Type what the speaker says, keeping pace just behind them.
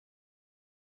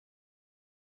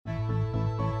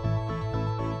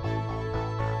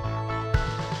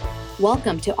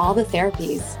Welcome to All the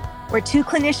Therapies. We're two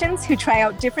clinicians who try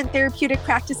out different therapeutic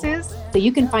practices so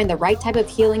you can find the right type of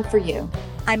healing for you.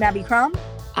 I'm Abby Crom.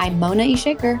 I'm Mona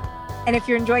Ishaker. And if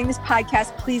you're enjoying this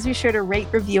podcast, please be sure to rate,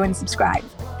 review, and subscribe.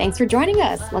 Thanks for joining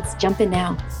us. Let's jump in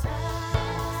now.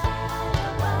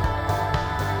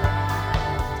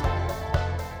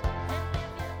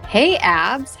 Hey,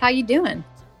 Abs, how you doing?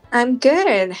 I'm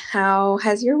good. How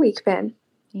has your week been?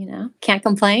 Can't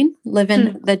complain.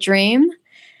 Living the dream.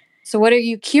 So what are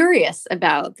you curious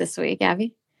about this week,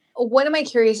 Abby? What am I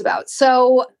curious about?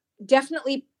 So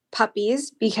definitely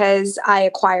puppies, because I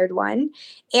acquired one.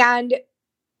 And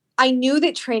I knew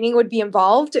that training would be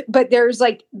involved, but there's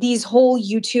like these whole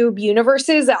YouTube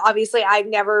universes that obviously I've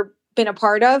never been a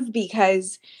part of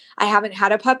because I haven't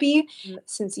had a puppy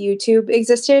since YouTube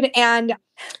existed. And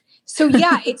so,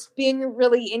 yeah, it's been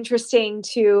really interesting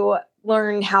to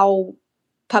learn how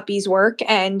puppies work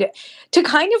and to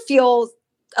kind of feel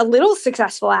a little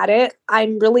successful at it.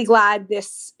 I'm really glad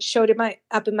this showed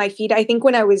up in my feed. I think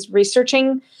when I was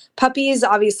researching puppies,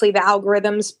 obviously the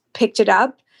algorithms picked it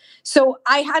up. So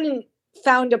I hadn't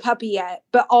found a puppy yet,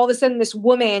 but all of a sudden this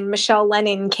woman, Michelle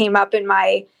Lennon, came up in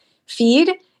my feed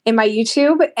in my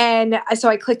YouTube. And so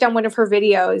I clicked on one of her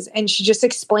videos and she just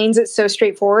explains it so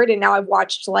straightforward. And now I've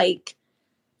watched like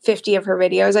 50 of her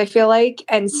videos, I feel like.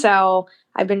 And so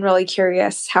I've been really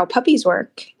curious how puppies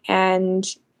work. And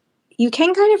you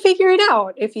can kind of figure it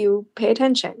out if you pay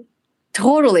attention.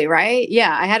 Totally, right?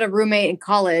 Yeah, I had a roommate in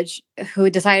college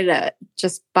who decided to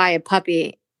just buy a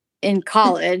puppy in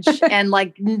college and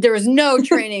like there was no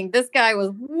training. This guy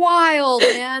was wild,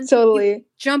 man. Totally. He'd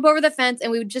jump over the fence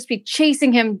and we would just be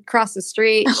chasing him across the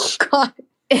street. Oh God.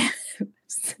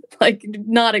 Like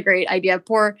not a great idea.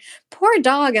 Poor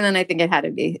dog. And then I think it had to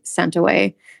be sent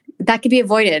away. That could be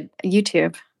avoided.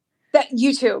 YouTube.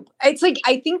 It's like,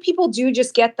 I think people do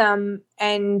just get them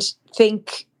and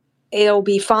think it'll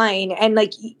be fine. And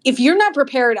like, if you're not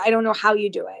prepared, I don't know how you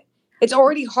do it. It's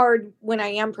already hard when I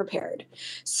am prepared.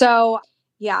 So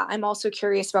yeah, I'm also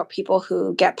curious about people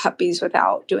who get puppies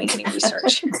without doing any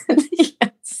research.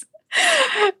 Yes.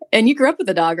 And you grew up with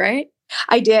a dog, right?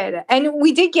 I did. And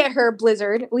we did get her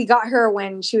Blizzard. We got her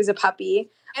when she was a puppy.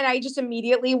 And I just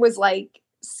immediately was like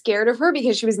scared of her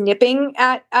because she was nipping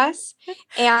at us.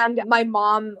 And my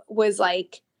mom was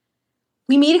like,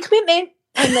 we made a commitment.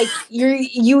 And like,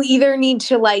 you either need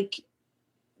to like,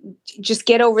 just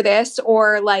get over this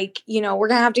or like, we're going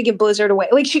to have to give Blizzard away.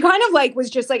 Like she kind of like was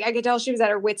just like, I could tell she was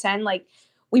at her wit's end. Like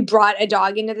we brought a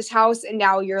dog into this house and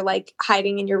now you're like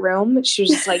hiding in your room. She was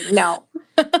just like, no.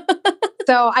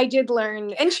 So I did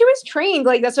learn and she was trained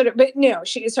like that's but no,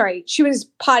 she was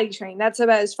potty trained. That's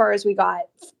about as far as we got.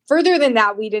 Further than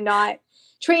that, we did not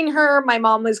train her. My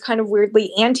mom was kind of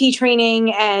weirdly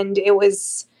anti-training and it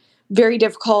was very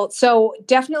difficult. So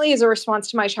definitely as a response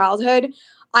to my childhood,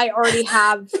 I already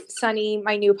have Sunny,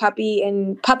 my new puppy,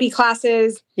 in puppy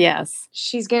classes. Yes.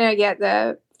 She's going to get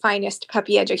the finest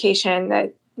puppy education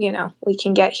that, we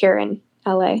can get here in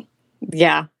LA.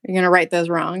 Yeah. You're going to right those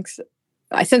wrongs.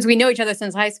 Since we know each other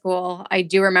since high school, I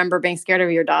do remember being scared of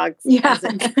your dogs. Yeah.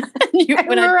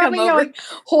 When I'd come over. Like,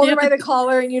 hold her by the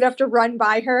collar and you'd have to run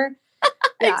by her.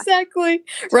 Yeah. Exactly.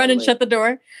 Totally. Run and shut the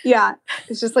door. Yeah.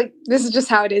 It's just like, this is just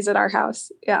how it is at our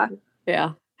house. Yeah.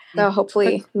 Yeah. So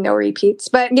hopefully no repeats.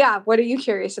 But yeah, what are you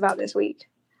curious about this week?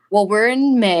 Well, we're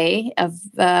in May of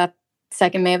the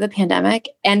second May of the pandemic,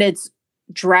 and it's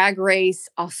Drag Race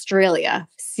Australia,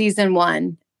 season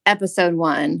 1, episode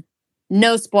 1.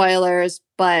 No spoilers,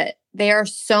 but they are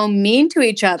so mean to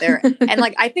each other. And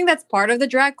like, I think that's part of the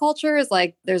drag culture is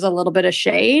like, there's a little bit of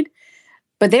shade,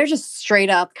 but they're just straight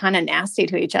up kind of nasty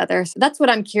to each other. So that's what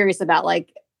I'm curious about.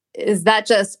 Like, is that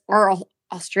just, are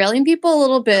Australian people a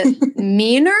little bit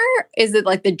meaner? Is it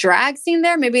like the drag scene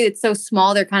there? Maybe it's so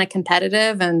small, they're kind of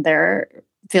competitive and they're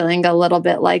feeling a little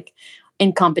bit like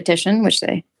in competition, which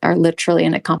they are literally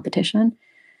in a competition.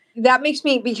 That makes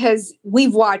me, because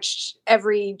we've watched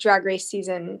every Drag Race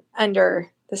season under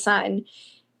the sun.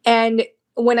 And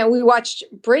when we watched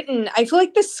Britain, I feel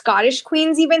like the Scottish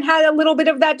queens even had a little bit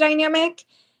of that dynamic.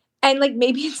 And like,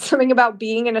 maybe it's something about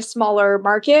being in a smaller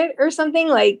market or something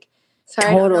like,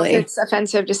 sorry, totally. I don't know if it's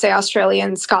offensive to say Australia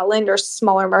and Scotland are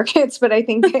smaller markets, but I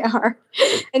think they are.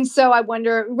 And so I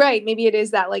wonder, right, maybe it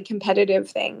is that like competitive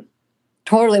thing.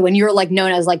 Totally. When you're like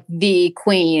known as like the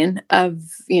queen of,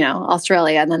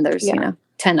 Australia, and then there's,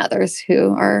 10 others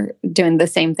who are doing the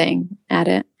same thing at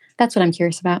it. That's what I'm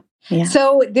curious about. Yeah.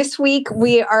 So this week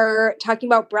we are talking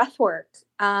about breathwork.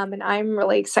 And I'm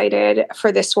really excited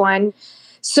for this one.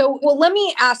 So, let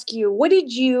me ask you, what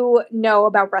did you know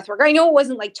about breathwork? I know it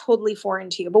wasn't like totally foreign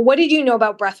to you, but what did you know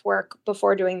about breathwork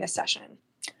before doing this session?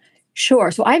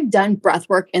 Sure. So I've done breath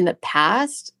work in the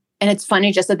past. And it's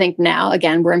funny just to think now,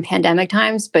 again, we're in pandemic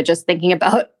times, but just thinking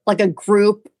about like a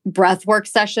group breath work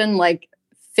session, like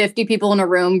 50 people in a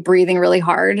room breathing really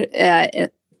hard.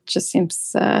 It just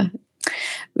seems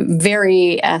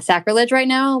very sacrilege right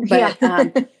now.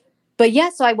 But but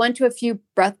yeah, so I went to a few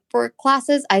breathwork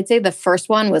classes. I'd say the first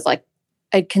one was like,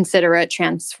 I'd consider it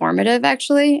transformative,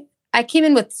 actually. I came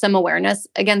in with some awareness.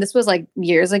 Again, this was like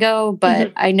years ago,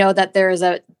 but I know that there is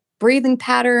a breathing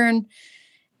pattern,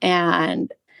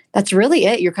 and that's really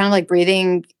it. You're kind of like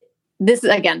breathing. This is,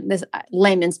 again, this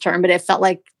layman's term, but it felt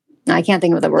like, I can't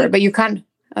think of the word, like but you kind of,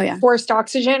 oh yeah. Forced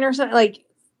oxygen or something, like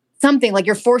something like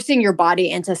you're forcing your body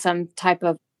into some type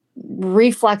of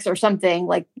reflex or something.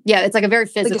 Like, yeah, it's like a very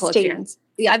physical experience.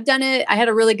 Yeah, I've done it. I had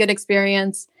a really good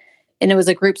experience, and it was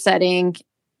a group setting.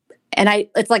 And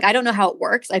it's like, I don't know how it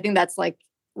works. I think that's like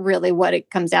really what it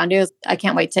comes down to. Is I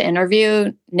can't wait to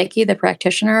interview Nikki, the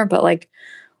practitioner, but like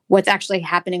what's actually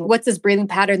happening. What's this breathing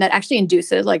pattern that actually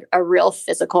induces like a real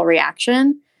physical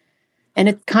reaction? And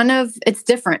it's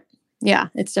different. Yeah,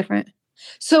 it's different.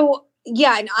 So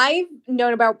yeah, and I've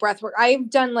known about breathwork.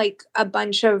 I've done like a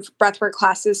bunch of breathwork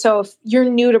classes. So if you're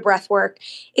new to breathwork,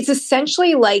 it's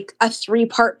essentially like a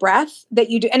 3-part breath that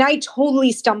you do. And I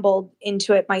totally stumbled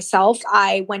into it myself.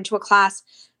 I went to a class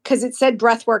because it said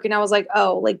breathwork, and I was like,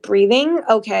 oh, like breathing?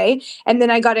 Okay. And then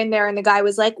I got in there and the guy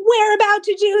was like, we're about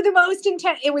to do the most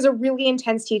intense. It was a really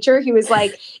intense teacher. He was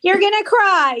like, you're going to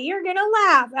cry. You're going to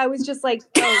laugh. I was just like,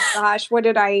 oh gosh, what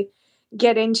did I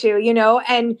get into,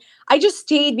 and I just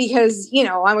stayed because,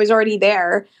 I was already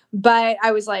there, but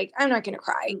I was like, I'm not going to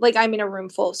cry. Like I'm in a room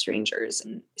full of strangers.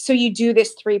 And so you do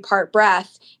this 3-part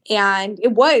breath, and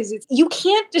you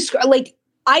can't describe, like,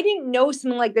 I didn't know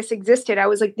something like this existed. I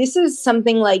was like, this is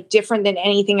something like different than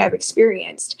anything I've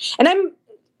experienced. And I'm,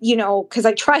 cause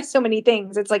I try so many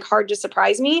things, it's like hard to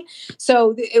surprise me.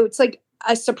 So it's like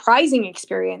a surprising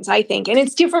experience, I think. And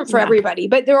it's different for everybody,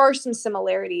 but there are some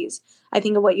similarities, I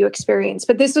think, of what you experienced.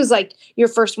 But this was like your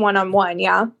first one-on-one,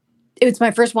 yeah? It was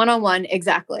my first one-on-one,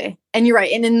 exactly. And you're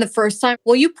right. And in the first time,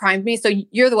 well, you primed me. So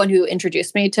you're the one who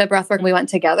introduced me to breathwork, and we went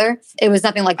together. It was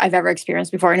nothing like I've ever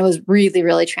experienced before. And it was really,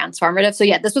 really transformative. So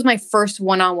yeah, this was my first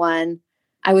one-on-one.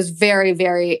 I was very,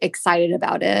 very excited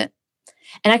about it.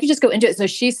 And I could just go into it. So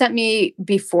she sent me,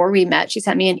 before we met, she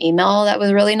sent me an email that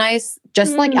was really nice,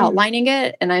 just like outlining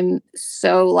it. And I'm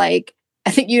so like,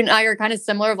 I think you and I are kind of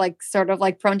similar, of like sort of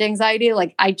like prone to anxiety.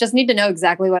 Like I just need to know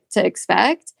exactly what to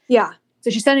expect. Yeah. So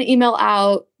she sent an email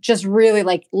out, just really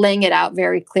like laying it out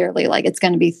very clearly. Like it's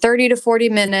going to be 30 to 40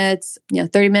 minutes,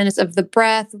 30 minutes of the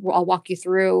breath. I'll walk you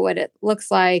through what it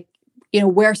looks like,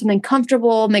 wear something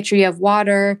comfortable, make sure you have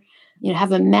water,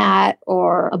 have a mat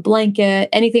or a blanket,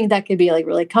 anything that could be like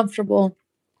really comfortable.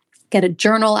 Get a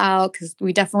journal out, because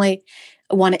we definitely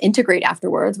want to integrate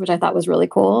afterwards, which I thought was really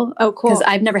cool. Oh, cool. Because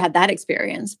I've never had that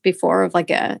experience before of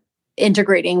like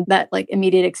integrating that like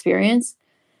immediate experience.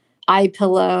 Eye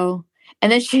pillow.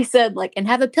 And then she said like, and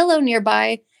have a pillow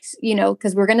nearby,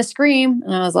 because we're going to scream.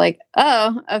 And I was like,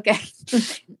 oh, okay.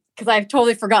 Because I've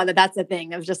totally forgotten that that's a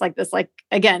thing. It was just like this, like,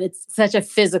 again, it's such a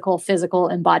physical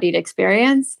embodied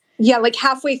experience. Yeah, like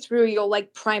halfway through, you'll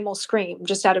like primal scream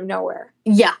just out of nowhere.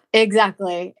 Yeah,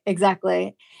 exactly.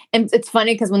 And it's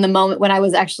funny because when I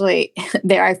was actually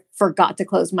there, I forgot to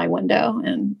close my window.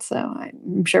 And so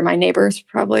I'm sure my neighbors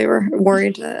probably were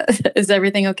worried, is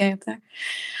everything okay up there?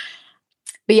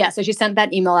 But yeah, so she sent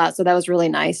that email out. So that was really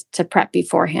nice to prep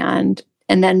beforehand.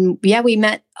 And then, yeah, we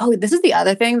met. Oh, this is the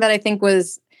other thing that I think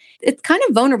it's kind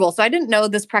of vulnerable. So I didn't know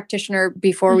this practitioner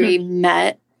before we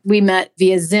met. We met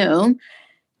via Zoom.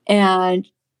 And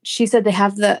she said they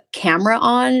have the camera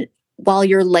on while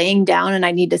you're laying down, and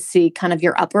I need to see kind of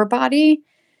your upper body,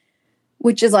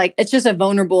 which is like, it's just a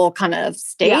vulnerable kind of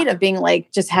state of being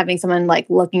like, just having someone like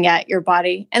looking at your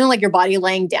body, and then like your body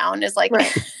laying down is like,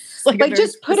 right. like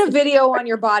just put a video on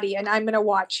your body and I'm going to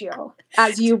watch you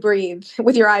as you breathe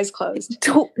with your eyes closed.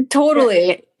 Totally.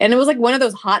 Yeah. And it was like one of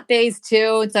those hot days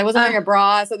too. So I wasn't wearing a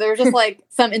bra. So there was just like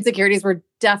some insecurities were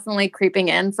definitely creeping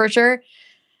in for sure.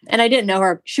 And I didn't know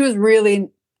her. She was really,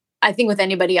 I think with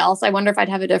anybody else, I wonder if I'd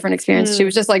have a different experience. She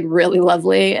was just like really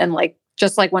lovely and like,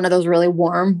 just like one of those really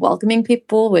warm, welcoming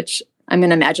people, which I'm going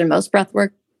to imagine most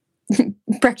breathwork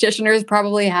practitioners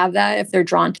probably have that if they're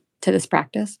drawn to this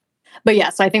practice. But yeah,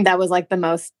 so I think that was like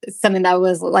something that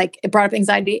was like, it brought up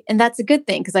anxiety. And that's a good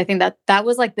thing, because I think that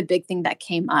was like the big thing that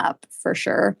came up for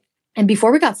sure. And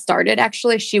before we got started,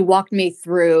 actually, she walked me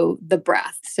through the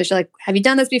breath. So she's like, have you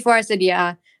done this before? I said,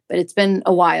 yeah, but it's been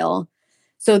a while.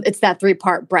 So it's that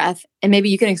 3-part breath. And maybe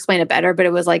you can explain it better, but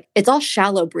it was like, it's all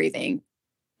shallow breathing.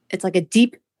 It's like a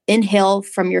deep inhale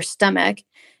from your stomach.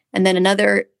 and then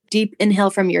another deep inhale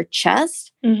from your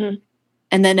chest, Mm-hmm.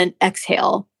 and then an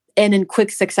exhale, and in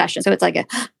quick succession. So it's like a,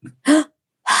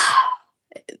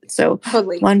 so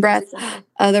Totally. one breath,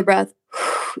 other breath.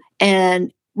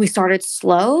 And we started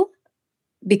slow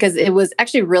because it was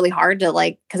actually really hard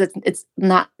to because it's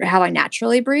not how I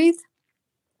naturally breathe.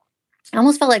 I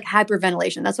almost felt like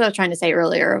hyperventilation. That's what I was trying to say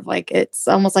earlier. Of it's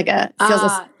almost like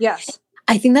yes.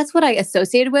 I think that's what I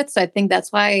associated with. So I think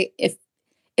that's why if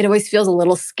it always feels a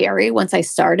little scary once I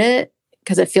start it,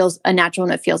 because it feels unnatural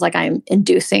and it feels like I'm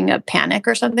inducing a panic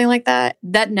or something like that.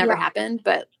 That never happened.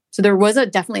 But so there was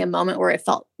definitely a moment where it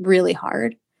felt really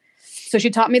hard. So she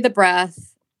taught me the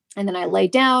breath, and then I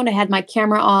laid down. I had my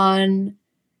camera on,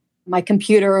 my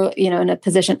computer, in a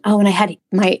position. Oh, and I had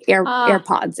my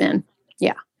AirPods in.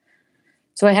 Yeah.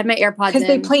 So I had my AirPods in. Because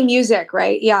they play music,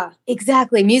 right? Yeah.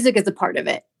 Exactly. Music is a part of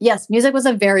it. Yes, music was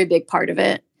a very big part of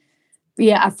it.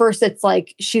 Yeah, at first it's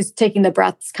like she's taking the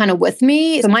breaths kind of with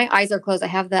me. So my eyes are closed. I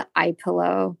have the eye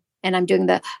pillow and I'm doing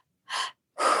the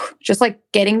just like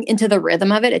getting into the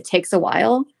rhythm of it. It takes a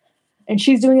while. And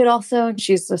she's doing it also. And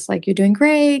she's just like, you're doing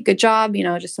great. Good job.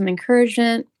 Just some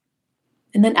encouragement.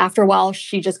 And then after a while,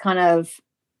 she just kind of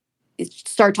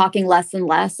started talking less and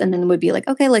less. And then would be like,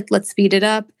 okay, let's speed it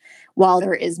up while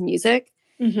there is music.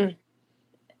 Mm-hmm.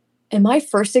 And my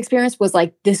first experience was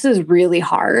like, this is really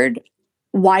hard.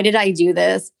 Why did I do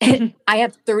this? I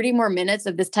have 30 more minutes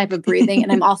of this type of breathing.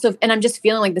 And I'm just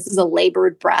feeling like this is a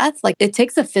labored breath. Like it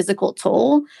takes a physical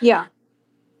toll. Yeah.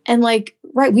 And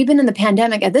right, we've been in the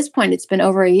pandemic. At this point, it's been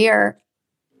over a year.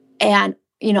 And,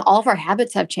 all of our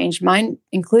habits have changed, mine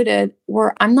included,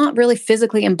 where I'm not really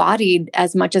physically embodied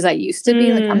as much as I used to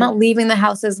be. Like I'm not leaving the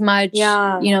house as much.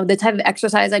 Yeah. The type of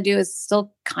exercise I do is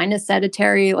still kind of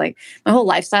sedentary. Like my whole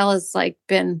lifestyle has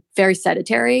been very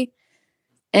sedentary.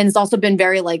 And it's also been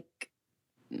very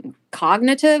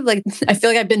cognitive. Like I feel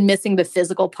like I've been missing the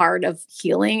physical part of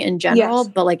healing in general,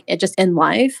 but it just in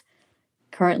life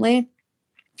currently.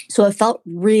 So it felt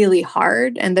really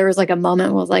hard. And there was a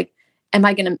moment where I was like, am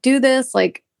I going to do this?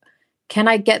 Can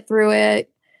I get through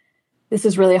it? This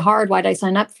is really hard. Why did I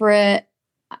sign up for it?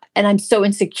 And I'm so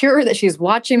insecure that she's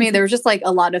watching me. There was just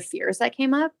a lot of fears that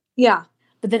came up. Yeah.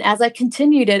 But then as I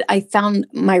continued it, I found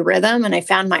my rhythm and I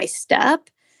found my step.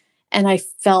 And I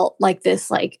felt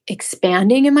this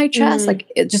expanding in my chest.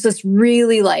 It just this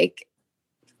really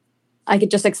I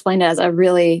could just explain it as a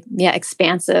really,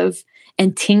 expansive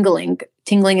and tingling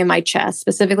in my chest,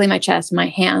 specifically my chest, my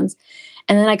hands.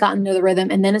 And then I got into the rhythm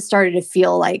and then it started to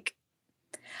feel like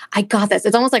I got this.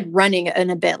 It's almost like running in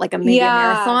a bit, maybe a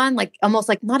marathon, almost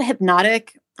not a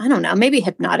hypnotic, I don't know, maybe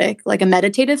hypnotic, a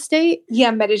meditative state.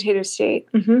 Yeah, meditative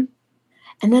state. Mm-hmm.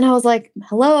 And then I was like,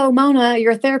 hello, Mona,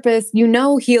 you're a therapist.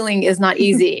 Healing is not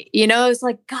easy. It's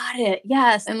got it.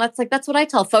 Yes. And that's what I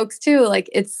tell folks too.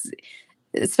 It's,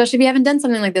 especially if you haven't done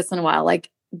something like this in a while,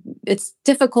 it's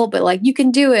difficult, but you can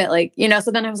do it.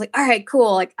 So then I was like, all right,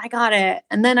 cool. I got it.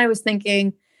 And then I was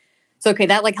thinking, so, okay,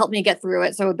 that helped me get through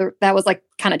it. So that was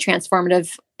kind of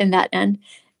transformative in that end.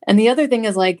 And the other thing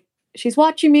is she's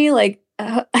watching me and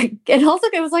also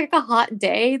it was a hot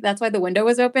day. That's why the window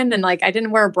was open. And I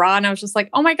didn't wear a bra and I was just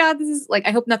oh my God, this is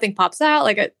I hope nothing pops out.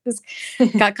 I just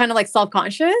got kind of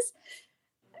self-conscious.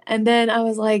 And then I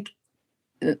was like,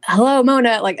 hello,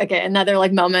 Mona. Okay, another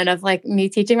moment of me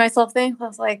teaching myself things. I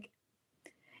was like,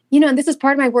 and this is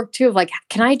part of my work too, of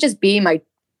can I just be my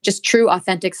just true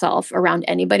authentic self around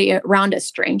anybody, around a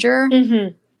stranger?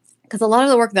 Mm-hmm. Because a lot of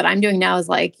the work that I'm doing now is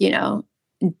HR,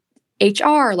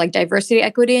 diversity,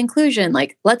 equity, inclusion.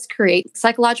 Let's create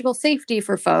psychological safety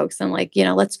for folks. And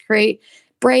let's create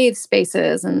brave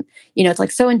spaces. And,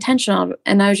 it's so intentional.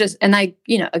 And I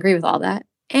agree with all that.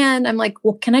 And I'm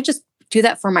well, can I just do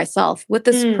that for myself with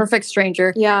this perfect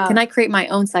stranger? Yeah. Can I create my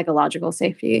own psychological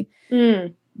safety?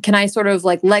 Mm. Can I sort of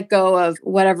let go of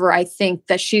whatever I think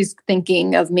that she's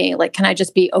thinking of me? Can I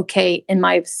just be okay in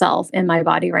myself, in my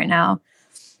body right now?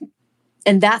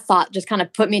 And that thought just kind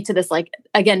of put me to this,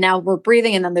 again, now we're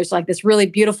breathing and then there's this really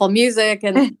beautiful music.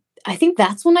 And I think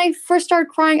that's when I first started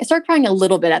crying. I started crying a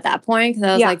little bit at that point. Cause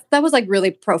I was that was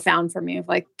really profound for me of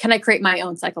can I create my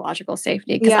own psychological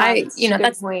safety? Cause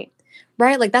that's point.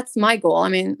 Right. That's my goal. I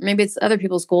mean, maybe it's other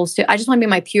people's goals too. I just want to be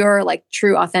my pure,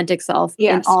 true, authentic self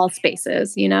in all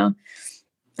spaces, and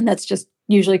that's just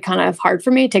usually kind of hard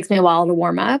for me. It takes me a while to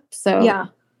warm up. So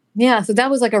so that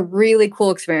was a really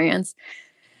cool experience.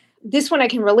 This one I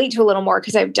can relate to a little more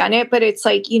because I've done it, but it's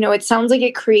it sounds like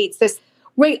it creates this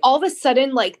Right. All of a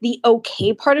sudden, like the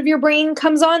okay part of your brain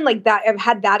comes on, like that. I've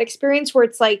had that experience where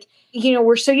it's like,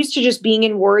 we're so used to just being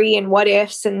in worry and what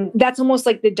ifs. And that's almost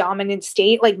like the dominant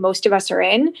state, like most of us are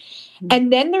in.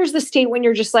 And then there's the state when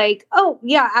you're just like, oh,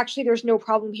 yeah, actually, there's no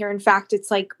problem here. In fact,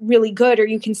 it's like really good, or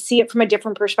you can see it from a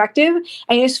different perspective. And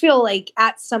I just feel like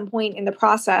at some point in the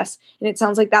process, and it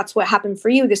sounds like that's what happened for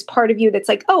you, this part of you that's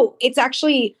like, oh, it's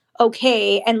actually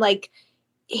okay. And like,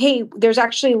 hey, there's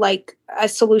actually like a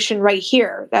solution right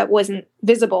here that wasn't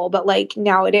visible, but like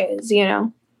now it is.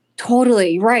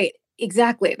 Totally. Right.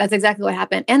 Exactly. That's exactly what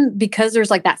happened. And because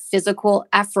there's like that physical,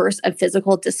 at first, a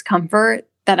physical discomfort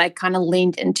that I kind of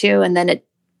leaned into, and then it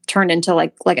turned into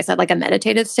like I said, like a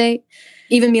meditative state.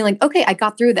 Even being like, okay, I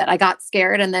got through that. I got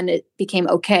scared and then it became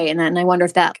okay. And then I wonder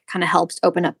if that kind of helps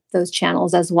open up those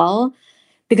channels as well.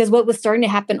 Because what was starting to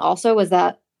happen also was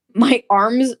that my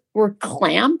arms were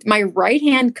clamped. My right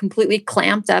hand completely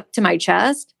clamped up to my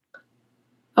chest.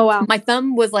 Oh, wow. My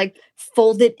thumb was like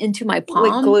folded into my palm.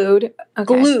 Like glued. Okay.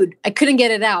 Glued. I couldn't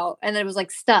get it out. And then it was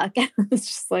like stuck. It's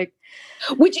just like.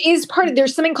 Which is part of,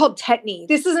 there's something called tetany.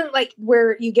 This isn't like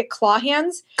where you get claw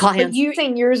hands. Claw hands. But you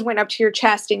saying yours went up to your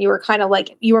chest and you were kind of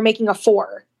like, you were making a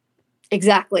 4.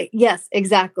 Exactly. Yes,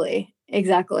 exactly.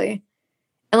 Exactly.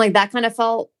 And like that kind of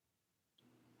felt,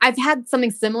 I've had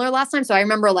something similar last time. So I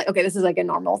remember like, okay, this is like a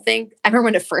normal thing. I remember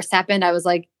when it first happened, I was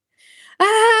like,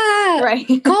 right.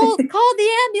 call the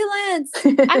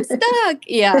ambulance. I'm stuck.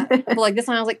 Yeah. But like this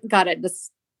one, I was like, got it. This,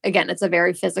 again, it's a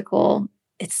very physical,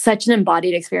 it's such an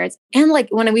embodied experience. And like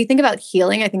when we think about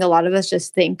healing, I think a lot of us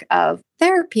just think of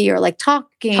therapy or like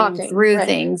talking through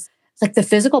things. It's like the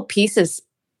physical piece is,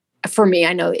 for me,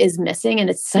 I know is missing. And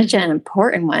it's such an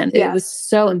important one. Yeah. It was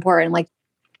so important. Like,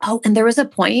 oh, and there was a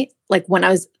point like when I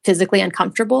was physically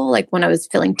uncomfortable, like when I was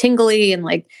feeling tingly and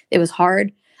like it was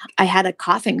hard, I had a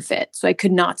coughing fit. So I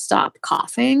could not stop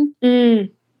coughing.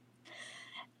 Mm.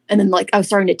 And then like I was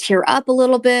starting to tear up a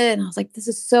little bit. And I was like, this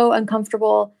is so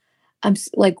uncomfortable. I'm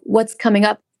like, what's coming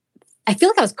up? I feel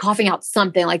like I was coughing out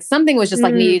something. Like something was just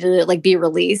like needed to like be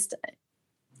released.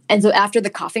 And so after the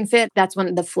coughing fit, that's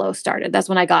when the flow started. That's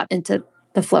when I got into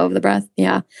the flow of the breath.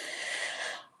 Yeah.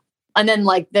 And then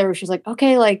like she's like,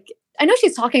 okay, like I know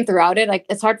she's talking throughout it. Like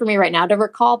it's hard for me right now to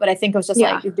recall, but I think it was just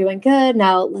like, you're doing good.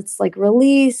 Now let's like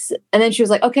release. And then she was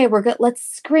like, okay, we're good. Let's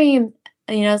scream,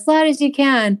 as loud as you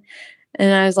can.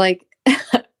 And I was like,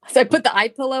 so I put the eye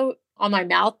pillow on my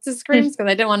mouth to scream because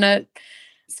I didn't want to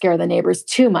scare the neighbors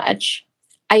too much.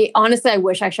 I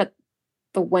wish I shut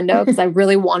the window because I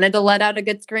really wanted to let out a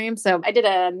good scream. So I did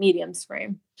a medium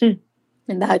scream and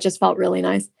that just felt really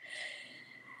nice.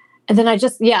 And then I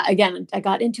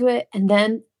got into it. And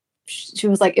then she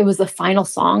was like, it was the final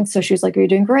song. So she was like, you're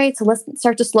doing great. So let's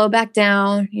start to slow back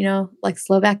down, like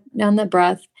slow back down the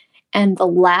breath. And the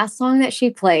last song that she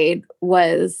played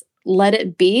was Let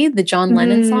It Be, the John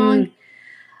Lennon song.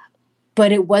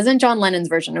 But it wasn't John Lennon's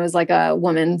version. It was like a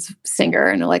woman's singer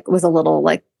and it was a little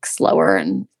like slower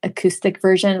and acoustic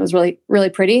version. It was really, really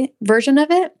pretty version of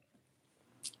it.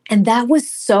 And that was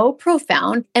so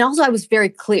profound. And also I was very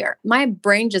clear. My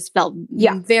brain just felt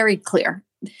very clear.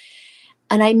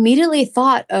 And I immediately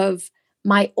thought of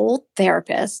my old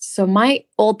therapist. So my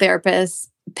old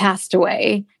therapist passed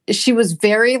away. She was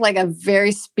very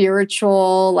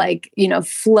spiritual,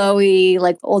 flowy,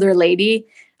 like older lady.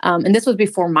 And this was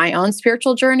before my own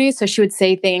spiritual journey. So she would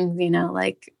say things,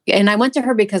 and I went to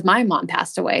her because my mom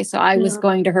passed away. So I was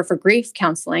going to her for grief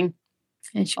counseling.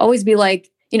 And she'd always be like,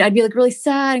 I'd be like really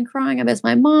sad and crying. I miss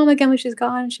my mom again when she's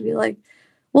gone. And she'd be like,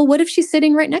 well, what if she's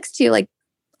sitting right next to you? Like,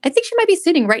 I think she might be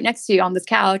sitting right next to you on this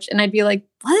couch. And I'd be like,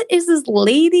 what is this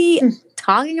lady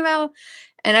talking about?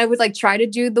 And I would try to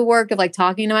do the work of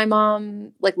talking to my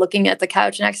mom, looking at the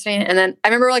couch next to me. And then I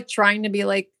remember trying to be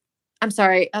like, I'm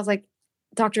sorry. I was like,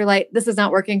 Dr. Light, this is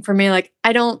not working for me.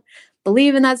 I don't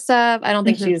believe in that stuff. I don't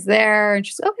think she's there. And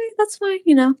she's okay, that's fine,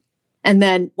 And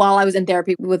then while I was in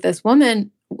therapy with this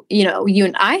woman, you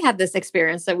and I had this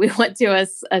experience that we went to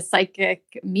a psychic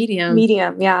medium.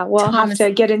 Yeah. We'll have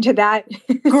to get into that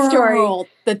story.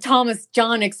 The Thomas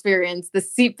John experience, the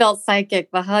seatbelt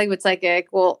psychic, the Hollywood psychic.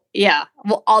 Well, yeah.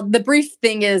 Well, the brief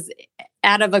thing is,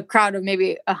 out of a crowd of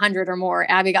maybe 100 or more,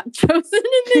 Abby got chosen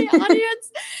in the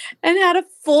audience and had a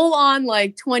full-on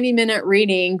 20-minute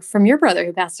reading from your brother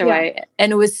who passed away. Yeah.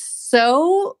 And it was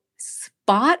so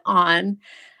spot on.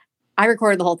 I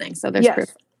recorded the whole thing, so there's proof.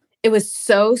 It was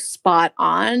so spot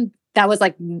on. That was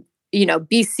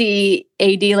BC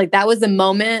AD. That was the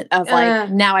moment of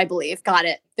now I believe. Got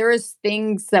it. There is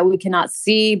things that we cannot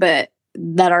see, but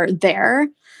that are there.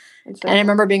 And I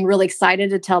remember being really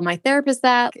excited to tell my therapist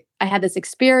that I had this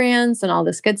experience and all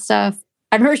this good stuff.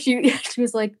 I remember she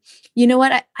was like, you know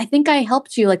what? I think I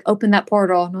helped you like open that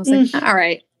portal. And I was like, all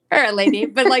right, lady.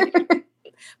 But like,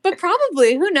 but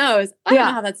probably, who knows? I don't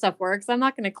know how that stuff works. I'm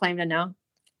not going to claim to know.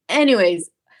 Anyways,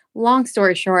 long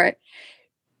story short,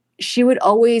 she would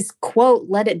always quote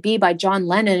Let It Be by John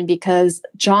Lennon because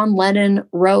John Lennon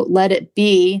wrote Let It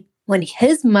Be when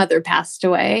his mother passed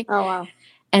away. Oh, wow.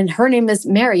 And her name is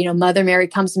Mary, you know, Mother Mary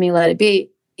comes to me, let it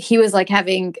be. He was like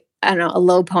having, I don't know, a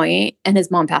low point and his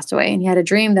mom passed away. And he had a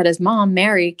dream that his mom,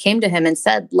 Mary, came to him and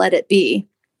said, let it be.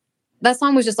 That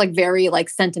song was just like very like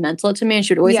sentimental to me and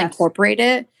she would always incorporate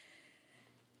it.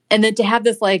 And then to have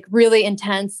this like really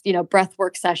intense, you know,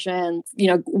 breathwork session, you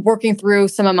know, working through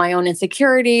some of my own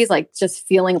insecurities, like just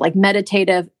feeling like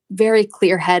meditative, very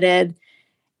clear-headed.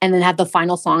 And then have the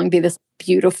final song be this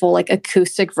beautiful, like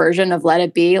acoustic version of Let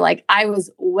It Be. Like I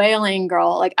was wailing,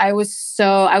 girl. Like I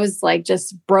was like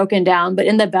just broken down, but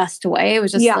in the best way. It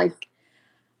was just like,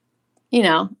 you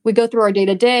know, we go through our day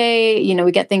to day, you know,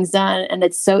 we get things done and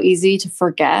it's so easy to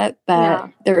forget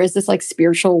that there is this like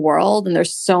spiritual world and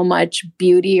there's so much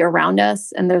beauty around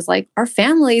us. And there's like our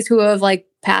families who have like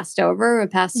passed over or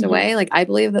passed away. Like I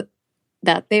believe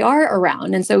that they are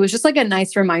around. And so it was just like a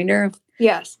nice reminder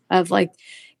of like,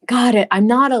 God, I'm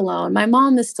not alone. My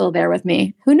mom is still there with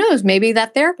me. Who knows? Maybe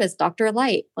that therapist, Dr.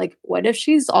 Light, like, what if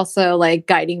she's also like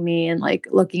guiding me and like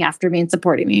looking after me and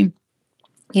supporting me?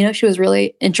 You know, she was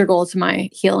really integral to my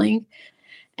healing.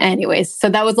 Anyways, so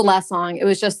that was the last song. It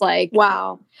was just like,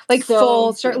 wow, like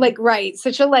full, like, right.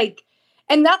 Such a like,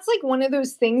 and that's like one of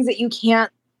those things that you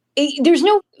can't, there's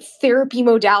no therapy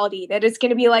modality that it's going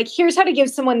to be like, here's how to give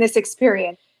someone this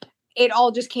experience. It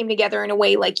all just came together in a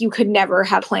way like you could never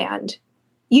have planned.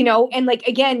 You know, and like,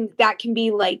 again, that can be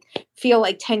like, feel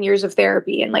like 10 years of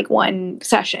therapy in like one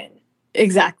session.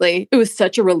 Exactly. It was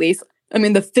such a release. I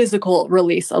mean, the physical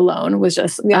release alone was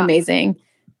just amazing.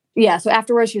 Yeah. So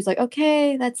afterwards, she was like,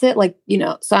 okay, that's it. Like, you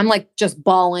know, so I'm like just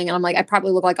bawling and I'm like, I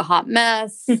probably look like a hot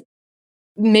mess.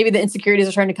 Maybe the insecurities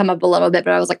are trying to come up a little bit,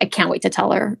 but I was like, I can't wait to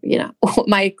tell her, you know,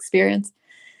 my experience.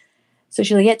 So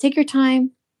she's like, yeah, take your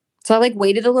time. So I like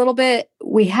waited a little bit.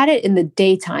 We had it in the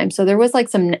daytime. So there was like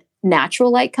some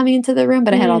natural light coming into the room,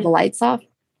 but I had all the lights off.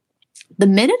 The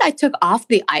minute I took off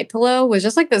the eye pillow was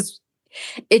just like this,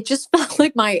 it just felt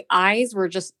like my eyes were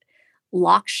just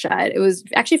locked shut. It was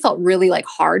actually felt really like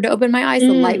hard to open my eyes.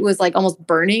 The light was like almost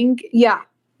burning. Yeah.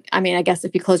 I mean, I guess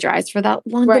if you close your eyes for that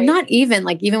long, but not even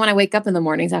like, even when I wake up in the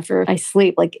mornings after I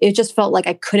sleep, like it just felt like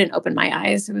I couldn't open my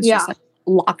eyes. It was just like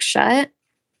locked shut.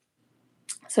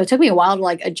 So it took me a while to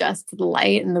like adjust to the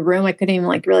light in the room. I couldn't even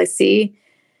like really see.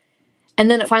 And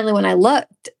then finally, when I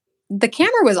looked, the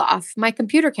camera was off, my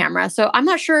computer camera. So I'm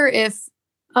not sure if,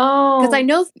 because I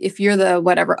know if you're the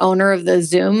whatever owner of the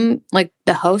Zoom, like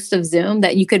the host of Zoom,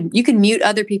 that you could mute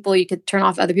other people, you could turn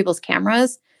off other people's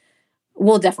cameras.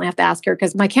 We'll definitely have to ask her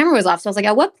because my camera was off. So I was like,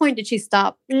 at what point did she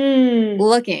stop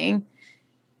looking?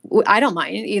 I don't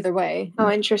mind either way.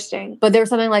 Oh, interesting. But there was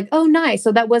something like, oh, nice.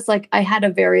 So that was like, I had a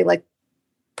very like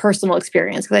personal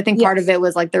experience because I think part of it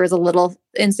was like there was a little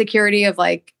insecurity of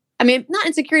like, I mean, not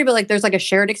insecurity, but like there's like a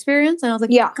shared experience. And I was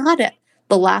like, got it.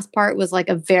 The last part was like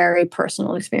a very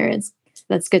personal experience.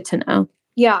 That's good to know.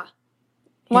 Yeah.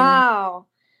 Wow.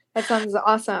 That sounds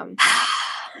awesome.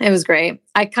 It was great.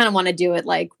 I kind of want to do it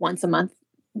like once a month.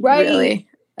 Right. Really.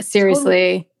 Seriously.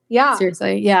 Totally. Yeah.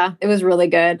 Seriously. Yeah. It was really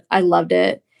good. I loved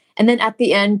it. And then at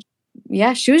the end,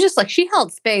 she was just like, she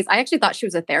held space. I actually thought she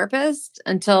was a therapist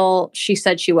until she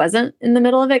said she wasn't in the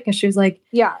middle of it. Cause she was like,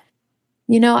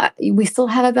 you know, we still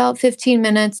have about 15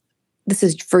 minutes. This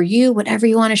is for you, whatever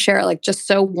you want to share. Like just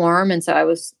so warm. And so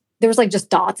there was like just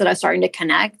dots that I was starting to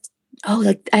connect. Oh,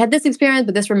 like I had this experience,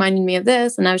 but this reminded me of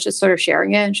this. And I was just sort of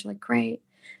sharing it. And she's like, great.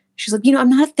 She's like, you know, I'm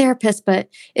not a therapist, but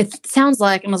it sounds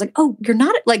like, and I was like, oh, you're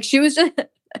not like, she was just.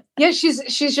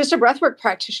 She's just a breathwork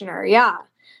practitioner. Yeah.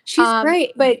 She's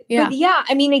great. But yeah,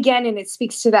 I mean, again, and it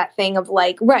speaks to that thing of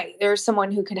like, right, there's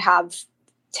someone who could have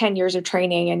 10 years of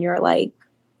training and you're like,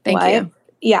 thank you.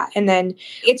 Yeah. And then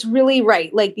it's really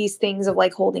right. Like these things of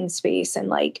like holding space and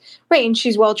like, right. And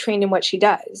she's well trained in what she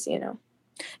does, you know?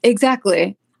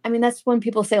 Exactly. I mean, that's when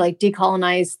people say like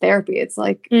decolonize therapy. It's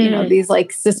like, you know, these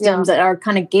like systems that are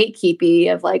kind of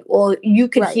gatekeepy of like, well, you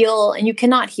could heal and you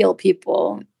cannot heal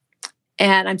people.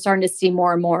 And I'm starting to see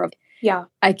more and more of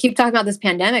I keep talking about this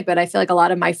pandemic, but I feel like a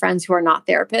lot of my friends who are not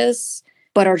therapists,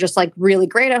 but are just like really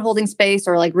great at holding space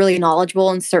or like really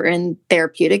knowledgeable in certain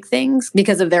therapeutic things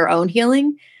because of their own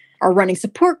healing, are running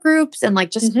support groups and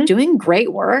like just doing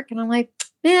great work. And I'm like,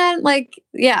 man, like,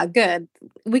 yeah, good.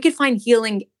 We could find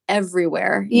healing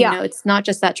everywhere. You know, it's not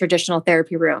just that traditional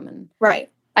therapy room. And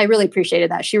I really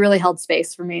appreciated that. She really held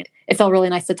space for me. It felt really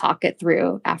nice to talk it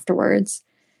through afterwards.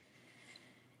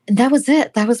 And that was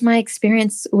it. That was my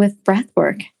experience with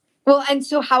breathwork. Well, and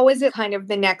so how was it kind of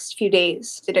the next few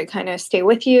days? Did it kind of stay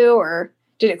with you or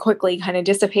did it quickly kind of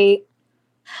dissipate?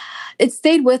 It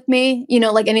stayed with me,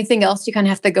 like anything else, you kind of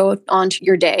have to go on to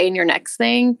your day and your next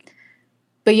thing.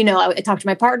 But, I talked to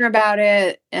my partner about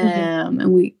it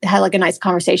and we had like a nice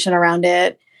conversation around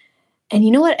it. And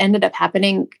you know what ended up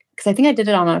happening? Because I think I did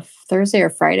it on a Thursday or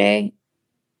Friday.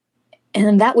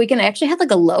 And that weekend, I actually had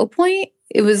like a low point.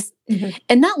 It was,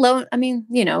 and that low, I mean,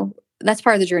 that's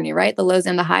part of the journey, right? The lows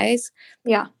and the highs.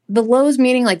 Yeah. The lows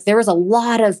meaning like there was a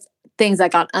lot of things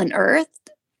that got unearthed.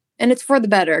 And it's for the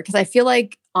better. Because I feel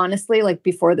like, honestly, like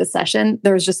before the session,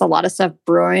 there was just a lot of stuff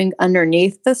brewing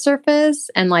underneath the surface.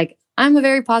 And like, I'm a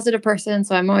very positive person.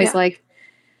 So I'm always like,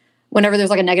 whenever there's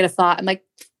like a negative thought, I'm like,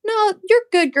 no, you're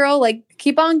good, girl. Like,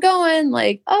 keep on going.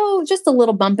 Like, oh, just a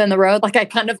little bump in the road. Like I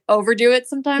kind of overdo it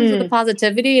sometimes with the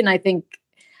positivity. And I think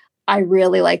I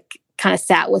really like kind of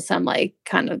sat with some like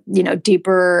kind of,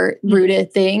 deeper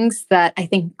rooted things that I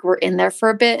think were in there for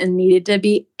a bit and needed to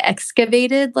be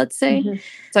excavated, let's say.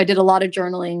 So I did a lot of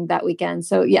journaling that weekend.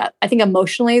 So yeah, I think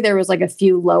emotionally there was like a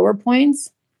few lower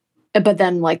points, but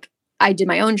then like I did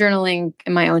my own journaling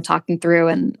and my own talking through,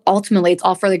 and ultimately it's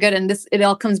all for the good. And it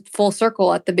all comes full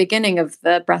circle at the beginning of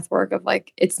the breath work of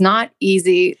like, it's not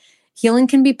easy. Healing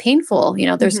can be painful.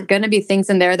 There's going to be things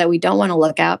in there that we don't want to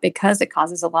look at because it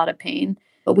causes a lot of pain.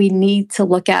 But we need to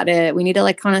look at it. We need to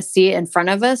like kind of see it in front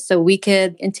of us so we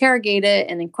could interrogate it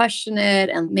and then question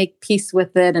it and make peace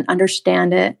with it and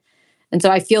understand it. And so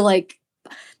I feel like,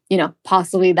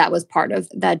 possibly that was part of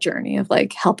that journey of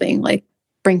like helping like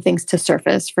bring things to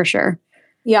surface for sure.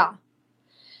 Yeah.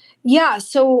 Yeah.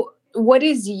 So what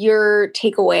is your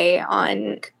takeaway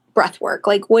on breath work?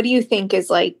 Like, what do you think is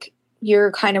like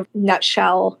your kind of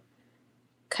nutshell,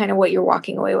 kind of what you're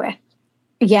walking away with?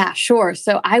 Yeah, sure.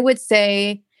 So I would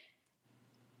say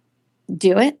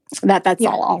do it. That's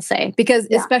all I'll say. Because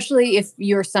especially if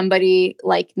you're somebody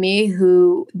like me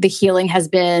who the healing has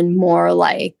been more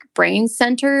like brain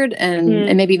centered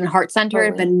and maybe even heart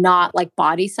centered, but not like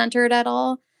body centered at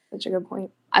all. Such a good point.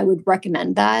 I would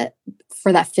recommend that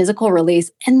for that physical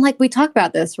release. And like we talk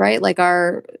about this, right? Like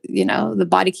our, the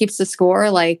body keeps the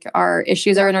score, like our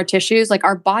issues are in our tissues, like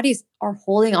our bodies are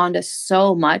holding on to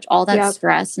so much, all that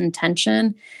stress and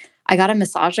tension. I got a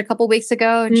massage a couple weeks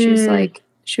ago and she was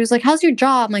like, how's your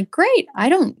jaw? I'm like, great. I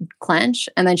don't clench.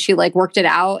 And then she like worked it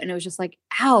out and it was just like,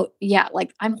 ow. Yeah.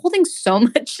 Like I'm holding so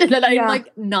much that I'm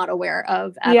like not aware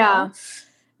of at all.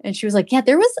 And she was like, yeah,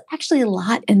 there was actually a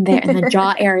lot in there in the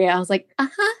jaw area. I was like,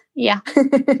 yeah,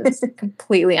 just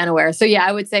completely unaware. So yeah,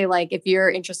 I would say like, if you're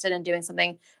interested in doing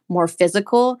something more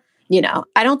physical,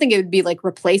 I don't think it would be like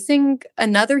replacing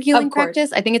another healing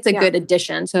practice. I think it's a good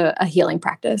addition to a healing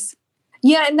practice.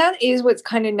 Yeah. And that is what's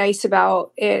kind of nice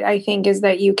about it, I think, is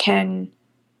that you can,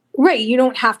 you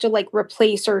don't have to like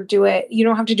replace or do it. You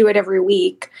don't have to do it every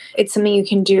week. It's something you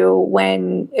can do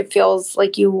when it feels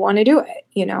like you want to do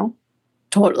it,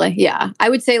 Totally. Yeah. I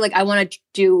would say like I want to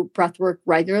do breath work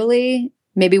regularly,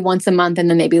 maybe once a month and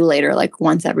then maybe later, like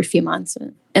once every few months.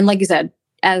 And like you said,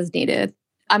 as needed.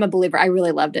 I'm a believer. I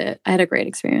really loved it. I had a great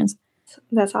experience.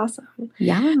 That's awesome.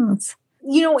 Yes.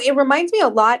 It reminds me a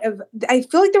lot of, I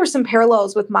feel like there were some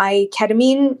parallels with my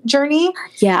ketamine journey.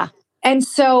 Yeah. And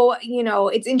so,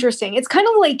 it's interesting. It's kind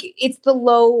of like, it's the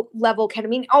low level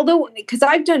ketamine, although, because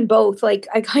I've done both, like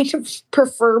I kind of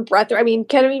prefer breath. I mean,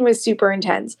 ketamine was super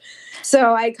intense.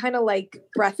 So I kind of like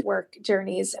breath work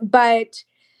journeys, but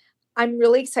I'm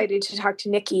really excited to talk to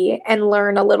Nikki and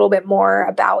learn a little bit more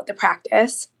about the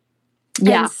practice.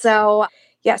 Yeah. And so,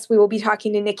 yes, we will be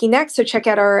talking to Nikki next. So check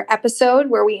out our episode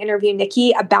where we interview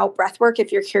Nikki about breathwork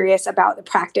if you're curious about the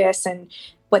practice and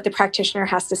what the practitioner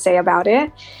has to say about it.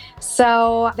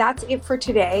 So that's it for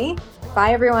today.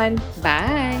 Bye, everyone.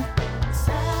 Bye.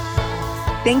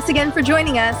 Thanks again for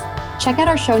joining us. Check out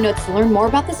our show notes to learn more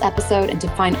about this episode and to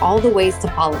find all the ways to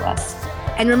follow us.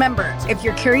 And remember, if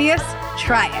you're curious,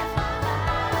 try it.